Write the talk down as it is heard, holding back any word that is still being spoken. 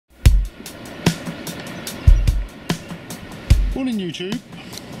Morning YouTube,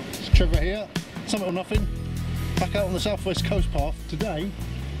 it's Trevor here, Summit or Nothing, back out on the southwest coast path. Today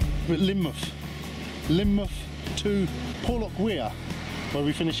we're at Lynmouth to Porlock Weir, where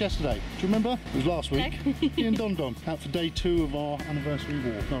we finished yesterday. Do you remember? It was last week. Me and Don-Don out for day 2 of our anniversary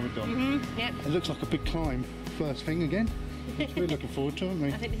walk, aren't we, Don? Yep. It looks like a big climb, first thing again. We're looking forward to it, aren't we?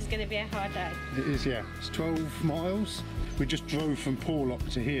 I think this is going to be a hard day. It is, yeah. It's 12 miles. We just drove from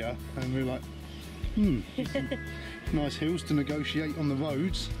Porlock to here and we were like, nice hills to negotiate on the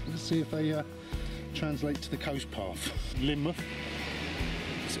roads. Let's see if they translate to the coast path. Lynmouth.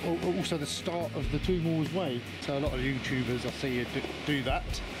 It's also the start of the Two Moors Way, so a lot of YouTubers I see do that.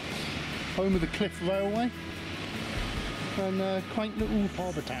 Home of the Cliff Railway and quaint little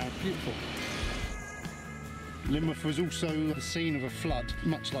harbour town, beautiful. Lynmouth was also the scene of a flood,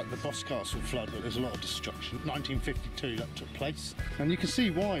 much like the Boscastle flood, but there's a lot of destruction. 1952 that took place. And you can see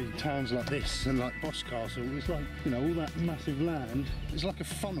why towns like this and like Boscastle, it's like, you know, all that massive land, it's like a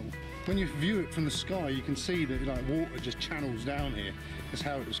funnel. When you view it from the sky, you can see that like water just channels down here. That's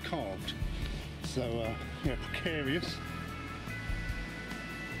how it was carved. So, yeah, precarious.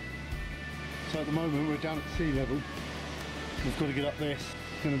 So at the moment we're down at sea level. We've got to get up this.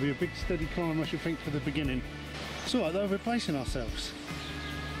 It's going to be a big steady climb, I should think, for the beginning. It's alright though, we're pacing ourselves.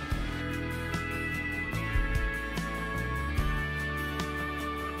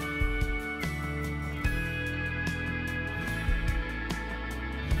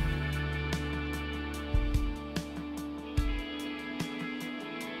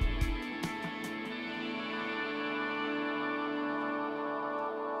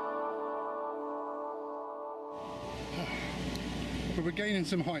 But we're gaining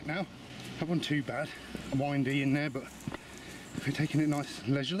some height now. That wasn't too bad. Windy in there, but we're taking it nice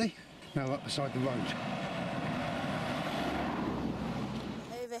and leisurely. Now up beside the road.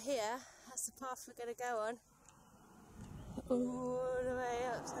 Over here, that's the path we're going to go on. All the way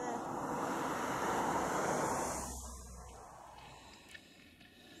up there.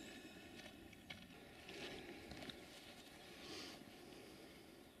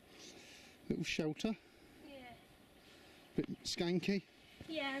 Little shelter. Yeah. Bit skanky.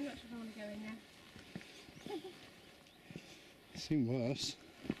 Yeah, I'm not sure if I want to go in there. Seen worse.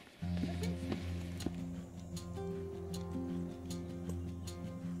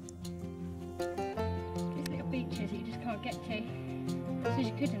 These little beaches that you just can't get to. I suppose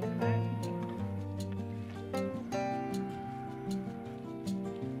you could in the car.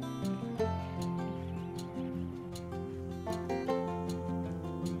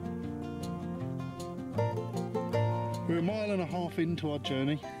 We're a mile and a half into our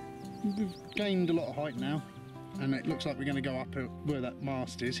journey. We've gained a lot of height now, and it looks like we're going to go up where that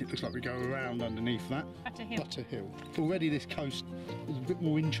mast is. It looks like we go around underneath that. Butter Hill. Already this coast is a bit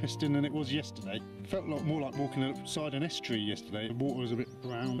more interesting than it was yesterday. It felt a lot more like walking outside an estuary yesterday. The water was a bit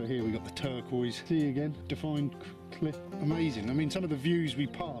brown, but here we got the turquoise sea again, defined cliff. Amazing. I mean, some of the views we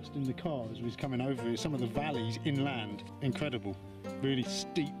passed in the car as we was coming over here, some of the valleys inland, incredible. Really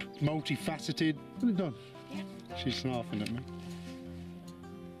steep, multifaceted. What have you done? Yeah. She's laughing at me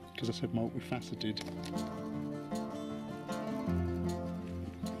because I said multifaceted.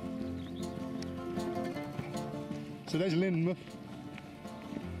 So there's Lynmouth,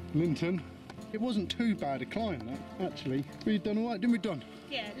 Linton. It wasn't too bad a climb, that, actually. We'd done all right, didn't we, Don?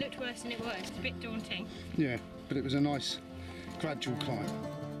 Yeah, it looked worse than it was. It's a bit daunting. Yeah, but it was a nice, gradual climb.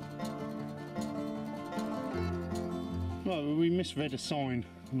 Right, well, we misread a sign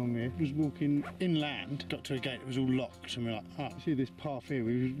along there. We was walking inland, got to a gate, it was all locked, and we're like, ah, see this path here?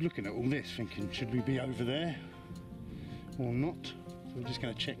 We were looking at all this, thinking, should we be over there or not? So we're just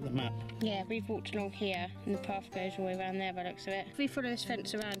going to check the map. Yeah, we've walked along here, and the path goes all the way around there by the looks of it. If we follow this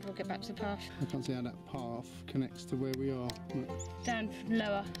fence around, we'll get back to the path. I can't see how that path connects to where we are. Look. Down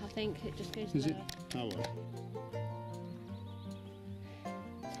lower, I think. It just goes Is lower. it? Oh well.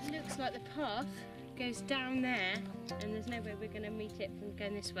 It looks like the path goes down there, and there's no way we're going to meet it from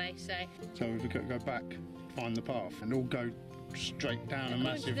going this way, so... So we've got to go back, find the path, and all go straight down a According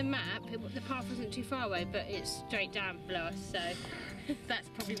massive... to the map, the path wasn't too far away, but it's straight down below us, so that's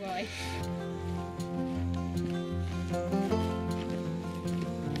probably why.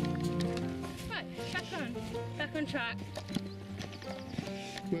 Right, back on track.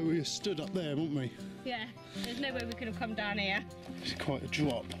 Where we stood up there, weren't we? Yeah, there's no way we could have come down here. It's quite a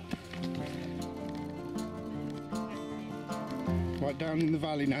drop. Right down in the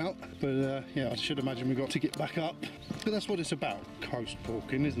valley now, but yeah, I should imagine we've got to get back up. But that's what it's about, coast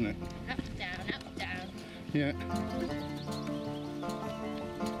walking, isn't it? Up, down. Yeah.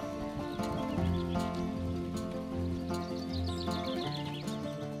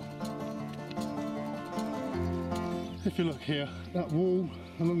 If you look here, that wall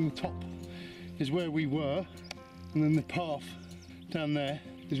along the top is where we were, and then the path down there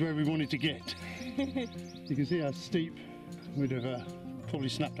is where we wanted to get. You can see how steep. We'd have probably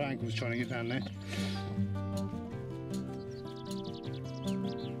snapped our ankles trying to get down there.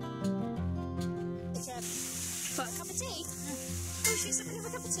 Got a cup of tea? Oh, should somebody have a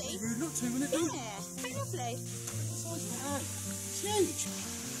cup of tea? We'd look to, wouldn't it? Yeah, very lovely. It's huge.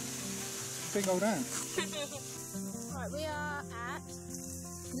 Big old ant. Right, we are at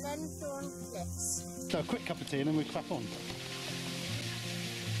Lynmouth Cliffs. So a quick cup of tea and then we crack on.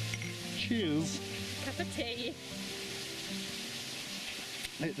 Cheers. Cup of tea.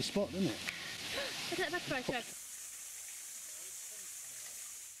 Hit the spot, didn't it? Look at that back photo.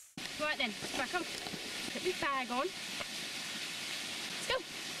 Right then, crack on. Put this bag on. Let's go.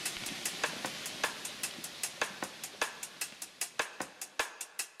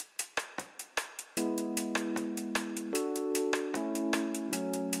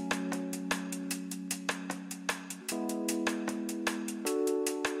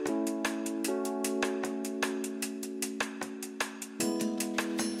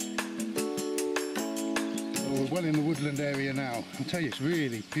 We're well in the woodland area now. I'll tell you, it's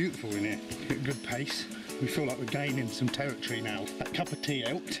really beautiful in here. Get a good pace. We feel like we're gaining some territory now. That cup of tea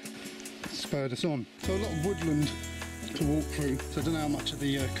helped, spurred us on. So a lot of woodland to walk through. So I don't know how much of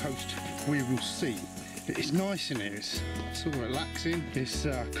the coast we will see. But it's nice in here. It's sort of relaxing. It's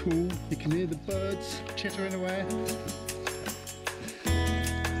cool. You can hear the birds chittering away.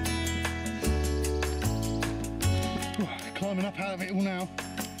 Climbing up out of it all now.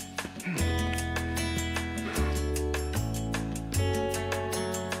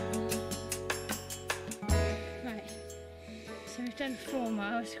 So we've done 4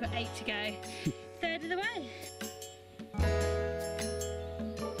 miles, we've got 8 to go. Third of the way.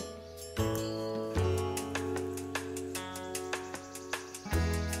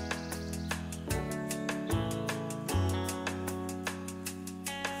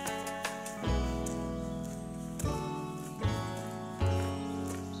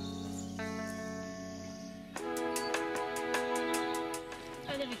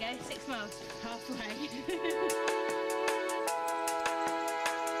 Oh, there we go, 6 miles, halfway.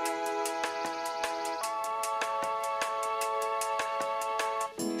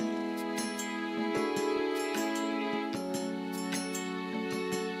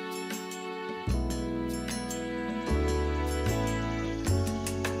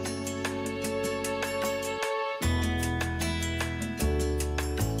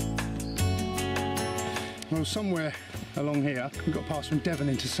 Well, somewhere along here, we've got past from Devon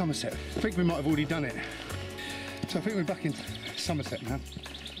into Somerset. I think we might have already done it. So I think we're back in Somerset now.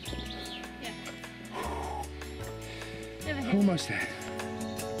 Yeah. Almost there.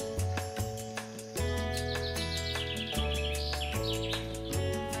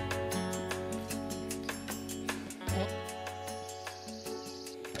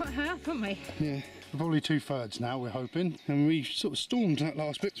 Put her up, haven't we? Yeah, we're probably 2/3 now, we're hoping. And we sort of stormed that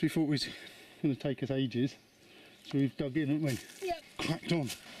last bit, so we thought it was going to take us ages. So we've dug in, haven't we? Yep. Cracked on.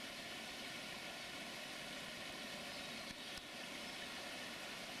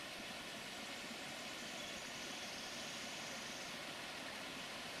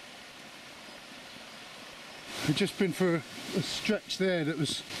 We've just been for a stretch there that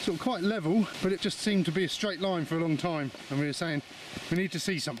was sort of quite level, but it just seemed to be a straight line for a long time. And we were saying, we need to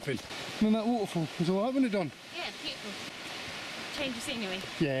see something. And then that waterfall was all right, wasn't it, Don? Yeah, beautiful. Change of scenery.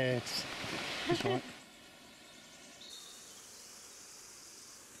 Yeah, it's all right.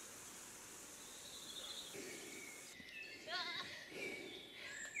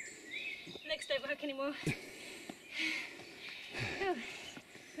 Legs don't work anymore. Oh,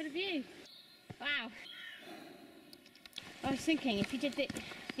 what a view. Wow. I was thinking, if you did it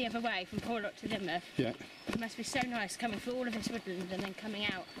the other way, from Porlock to Lynmouth, Yeah. it must be so nice coming through all of this woodland and then coming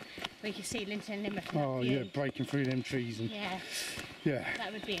out where you can see Linton and Lynmouth. Oh yeah, breaking through them trees and Yeah, yeah,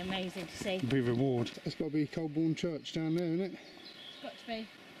 that would be amazing to see. be a reward. It's got to be Colborne Church down there, isn't it? It's got to be.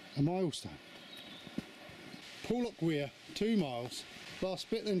 A milestone. Porlock Weir, 2 miles. Last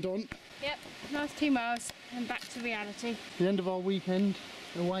bit then, Don. Yep, last 2 miles and back to reality. The end of our weekend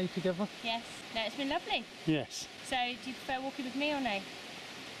away together. Yes, no, it's been lovely. Yes. So, do you prefer walking with me or no?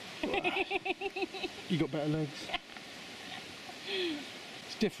 You got better legs.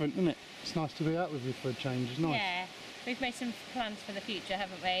 It's different, isn't it? It's nice to be out with you for a change. It's nice. Yeah, we've made some plans for the future,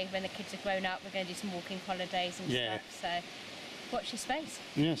 haven't we? When the kids have grown up, we're going to do some walking holidays and Yeah. stuff. So, watch your space.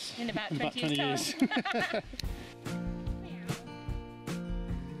 Yes. In about 20 years'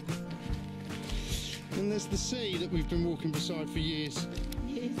 And there's the sea that we've been walking beside for years.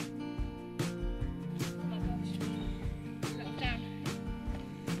 Yes. Oh my gosh.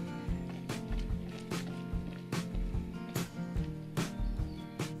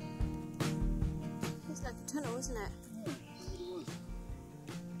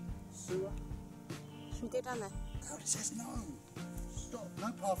 go down there. No, it says no. Stop.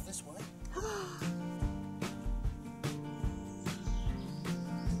 No path this way.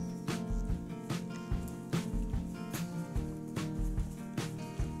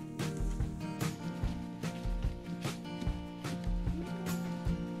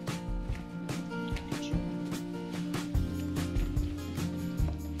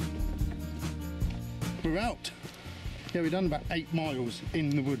 We're out. Yeah, we've done about 8 miles in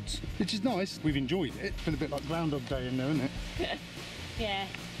the woods, which is nice. We've enjoyed it. It's been a bit like Groundhog Day in there, isn't it? Yeah,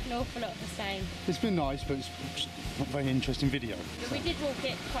 an awful lot of the same. It's been nice, but it's not a very interesting video. But we did walk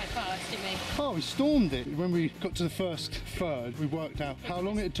it quite fast, didn't we? Oh, we stormed it. When we got to the first third, we worked out how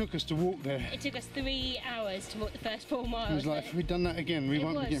long it took us to walk there. It took us 3 hours to walk the first 4 miles. It was like, if we'd done that again, we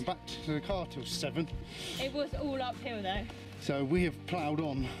won't be getting back to the car till 7. It was all uphill though. So we have ploughed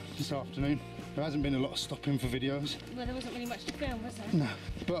on this afternoon. There hasn't been a lot of stopping for videos. Well, there wasn't really much to film, was there? No,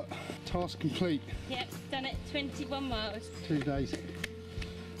 but task complete. Yep, done it, 21 miles. 2 days.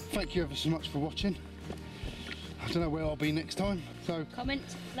 Thank you ever so much for watching. I don't know where I'll be next time, so... Comment,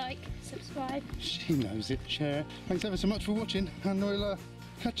 like, subscribe. She knows it, share. Thanks ever so much for watching, and we'll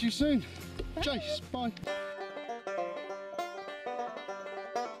catch you soon. Bye. Jace, bye.